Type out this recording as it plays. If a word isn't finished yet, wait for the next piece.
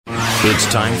It's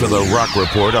time for the Rock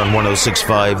Report on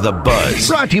 106.5 The Buzz.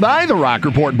 Brought to you by the Rock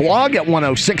Report blog at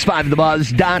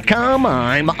 1065thebuzz.com.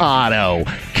 I'm Otto.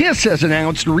 Kiss has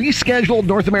announced rescheduled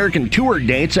North American tour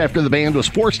dates after the band was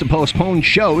forced to postpone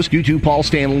shows due to Paul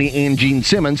Stanley and Gene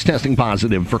Simmons testing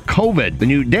positive for COVID. The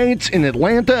new dates in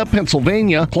Atlanta,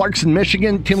 Pennsylvania, Clarkson,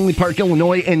 Michigan, Tinley Park,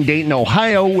 Illinois, and Dayton,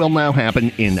 Ohio will now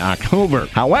happen in October.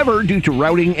 However, due to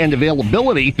routing and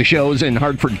availability, the shows in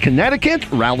Hartford, Connecticut,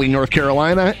 Raleigh, North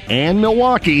Carolina, and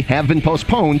Milwaukee have been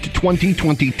postponed to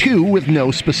 2022 with no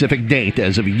specific date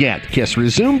as of yet. Kiss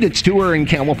resumed its tour in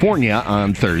California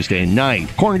on Thursday night.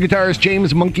 Korn guitarist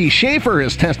James Monkey Schaefer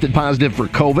has tested positive for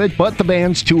COVID, but the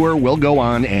band's tour will go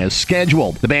on as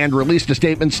scheduled. The band released a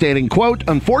statement stating, quote,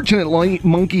 "Unfortunately,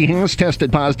 Monkey has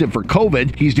tested positive for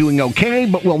COVID. He's doing okay,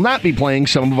 but will not be playing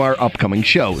some of our upcoming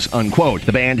shows," unquote.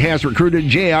 The band has recruited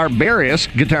J.R. Barris,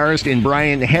 guitarist in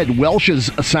Brian Head Welsh's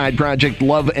side project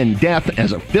Love and Death,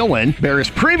 as a fill-in. Barris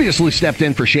previously stepped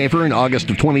in for Schaefer in August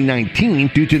of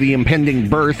 2019 due to the impending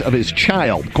birth of his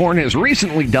child. Korn has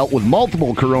recently dealt with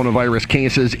multiple coronavirus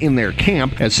cases in their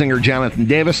camp, as singer Jonathan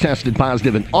Davis tested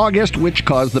positive in August, which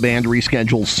caused the band to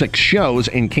reschedule 6 shows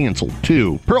and cancel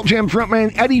 2. Pearl Jam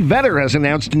frontman Eddie Vedder has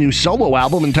announced a new solo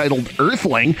album entitled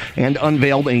Earthling and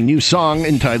unveiled a new song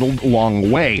entitled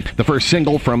Long Way, the first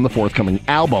single from the forthcoming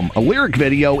album. A lyric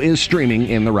video is streaming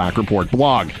in the Rock Report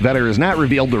blog. Vedder has not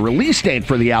revealed the release date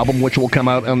for the album, which will come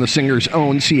out on the singer's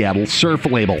own Seattle surf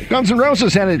label. Guns N'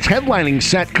 Roses had its headlining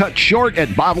set cut short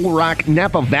at Bottle Rock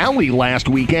Napa Valley last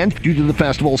weekend due to the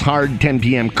festival's hard 10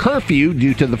 p.m. curfew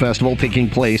due to the festival taking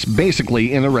place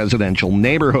basically in a residential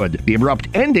neighborhood. The abrupt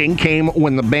ending came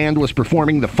when the band was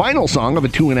performing the final song of a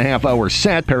 2.5-hour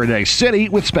set, Paradise City,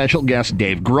 with special guest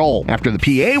Dave Grohl. After the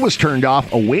PA was turned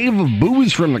off, a wave of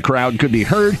boos from the crowd could be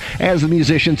heard as the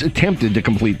musicians attempted to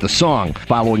complete the song.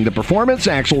 Following the performance,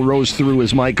 Axl Rose threw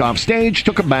his mic off stage,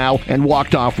 took a bow, and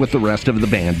walked off with the rest of the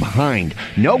band behind.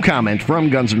 No comment from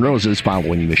Guns N' Roses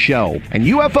following the show. And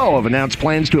UFO have announced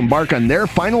plans to embark on their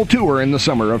final tour in the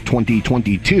summer of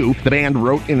 2022. The band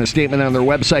wrote in a statement on their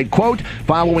website, quote,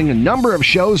 "Following a number of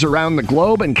shows around the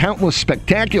globe and countless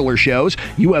spectacular shows,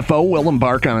 UFO will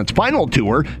embark on its final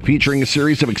tour, featuring a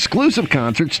series of exclusive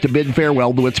concerts to bid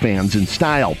farewell to its fans in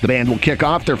style. The band will kick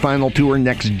off their final tour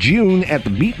next June at the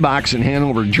Beatbox in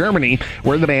Hanover, Germany,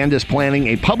 where the band is planning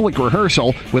a public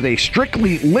rehearsal with a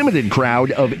strictly limited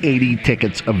crowd of 80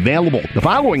 tickets available. The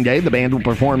following day, the band will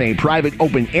perform a private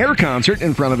open-air concert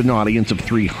in front of an audience of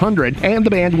 300, and the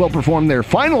band will perform their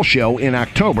final show in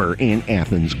October in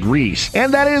Athens, Greece."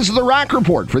 And that is the Rock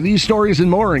Report. For these stories and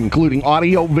more, including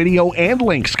audio, video, and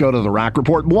links, go to the Rock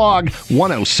Report blog,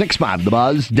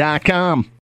 1065thebuzz.com.